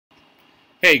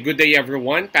Hey, good day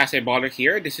everyone. Pasay Baller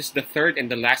here. This is the third and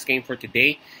the last game for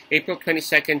today, April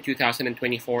 22nd,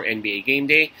 2024 NBA Game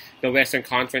Day, the Western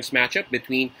Conference matchup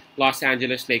between Los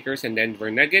Angeles Lakers and Denver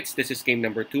Nuggets. This is game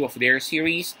number 2 of their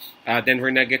series.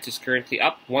 Denver Nuggets is currently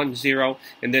up 1-0,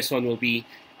 and this one will be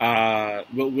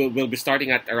will be starting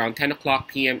at around 10 o'clock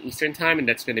p.m. Eastern Time, and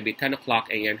that's going to be 10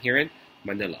 o'clock a.m. here in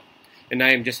Manila. And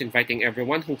I am just inviting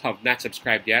everyone who have not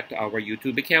subscribed yet to our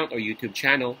YouTube account or YouTube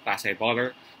channel, Pasay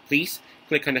Baller. Please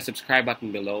click on the subscribe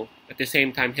button below. At the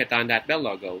same time, hit on that bell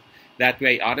logo. That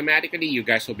way, automatically, you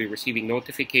guys will be receiving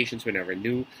notifications whenever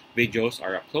new videos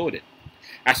are uploaded.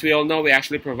 As we all know, we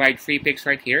actually provide free picks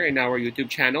right here in our YouTube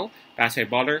channel, Pasay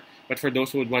Baller. But for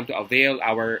those who would want to avail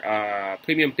our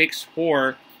premium picks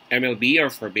for MLB or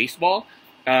for baseball,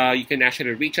 you can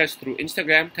actually reach us through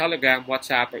Instagram, Telegram,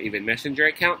 WhatsApp, or even Messenger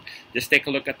account. Just take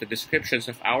a look at the descriptions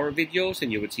of our videos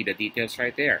and you would see the details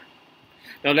right there.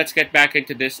 Now let's get back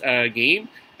into this game.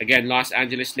 Again, Los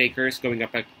Angeles Lakers going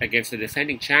up against the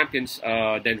defending champions,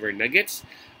 Denver Nuggets.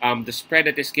 The spread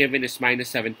that is given is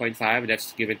minus 7.5.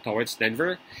 That's given towards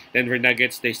Denver. Denver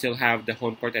Nuggets, they still have the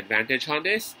home court advantage on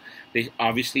this.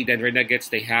 Obviously, Denver Nuggets,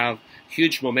 they have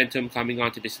huge momentum coming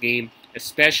onto this game,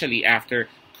 especially after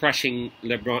crushing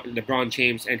LeBron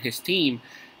James and his team,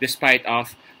 despite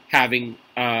of having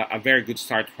a very good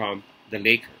start from the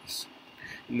Lakers.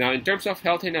 Now, in terms of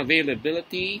health and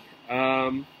availability,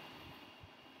 it's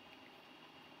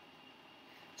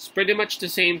pretty much the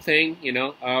same thing,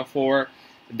 for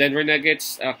Denver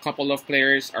Nuggets, a couple of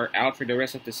players are out for the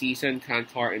rest of the season,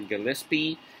 Kantar and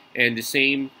Gillespie, and the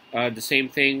same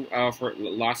thing for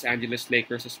Los Angeles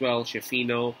Lakers as well.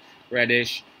 Schifino,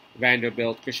 Reddish,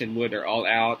 Vanderbilt, Christian Wood are all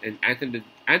out, and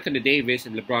Anthony Davis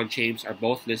and LeBron James are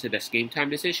both listed as game time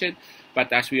decision,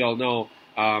 but as we all know,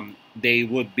 they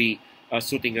would be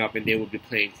suiting up and they will be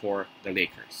playing for the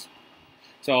Lakers.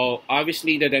 So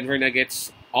obviously the Denver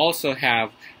Nuggets also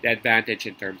have the advantage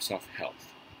in terms of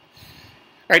health.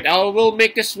 Alright, I will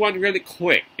make this one really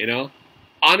quick,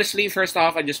 Honestly, first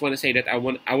off, I just want to say that I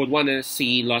would want to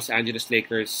see Los Angeles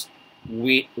Lakers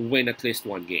win at least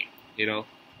one game,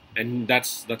 And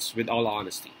that's with all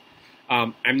honesty.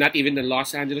 I'm not even a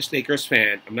Los Angeles Lakers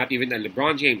fan. I'm not even a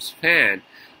LeBron James fan,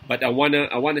 but I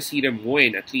wanna see them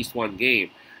win at least one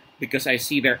game, because I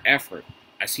see their effort.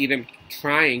 I see them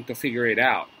trying to figure it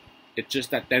out. It's just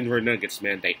that Denver Nuggets,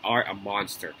 man, they are a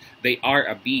monster. They are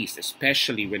a beast,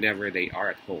 especially whenever they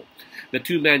are at home. The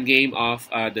two-man game of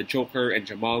the Joker and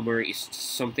Jamal Murray is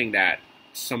something that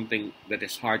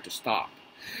is hard to stop.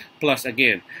 Plus,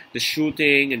 again, the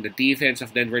shooting and the defense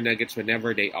of Denver Nuggets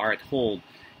whenever they are at home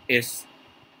is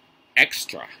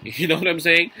extra. You know what I'm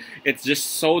saying? It's just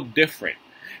so different.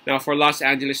 Now, for Los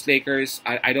Angeles Lakers,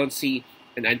 I don't see,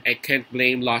 and I can't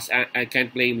blame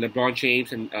LeBron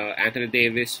James and Anthony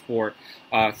Davis for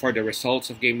the results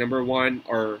of game number 1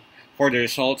 or for the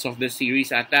results of the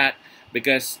series at that,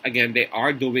 because again, they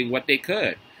are doing what they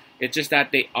could. It's just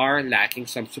that they are lacking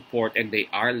some support and they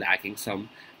are lacking some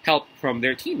help from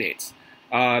their teammates.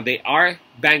 They are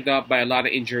banged up by a lot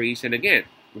of injuries, and again,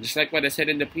 just like what I said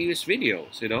in the previous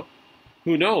videos,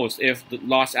 who knows if the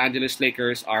Los Angeles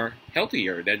Lakers are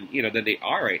healthier than they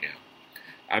are right now.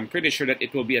 I'm pretty sure that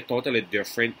it will be a totally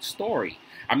different story.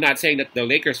 I'm not saying that the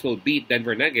Lakers will beat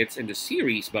Denver Nuggets in the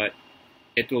series, but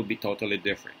it will be totally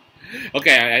different.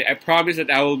 Okay, I promise that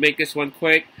I will make this one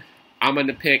quick. I'm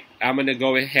gonna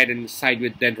go ahead and side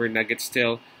with Denver Nuggets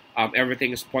still.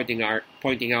 Everything is pointing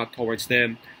out towards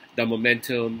them. The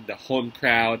momentum, the home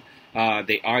crowd,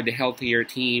 they are the healthier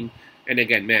team. And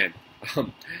again, man,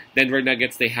 Denver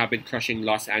Nuggets, they have been crushing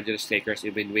Los Angeles Lakers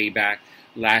even way back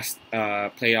last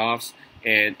playoffs.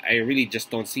 And I really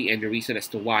just don't see any reason as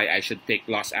to why I should take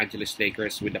Los Angeles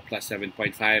Lakers with a plus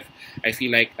 7.5. I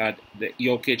feel like the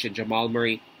Jokic and Jamal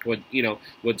Murray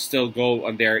would still go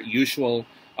on their usual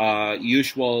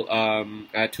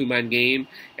two-man game,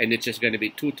 and it's just going to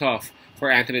be too tough for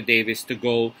Anthony Davis to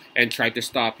go and try to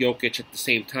stop Jokic at the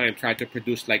same time, try to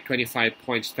produce like 25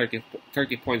 points, 30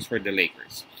 points for the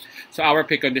Lakers. So our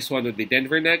pick on this one would be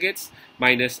Denver Nuggets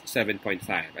minus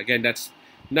 7.5. Again, that's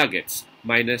Nuggets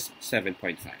minus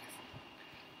 7.5.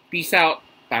 Peace out.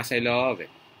 Pasay love, and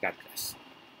God bless.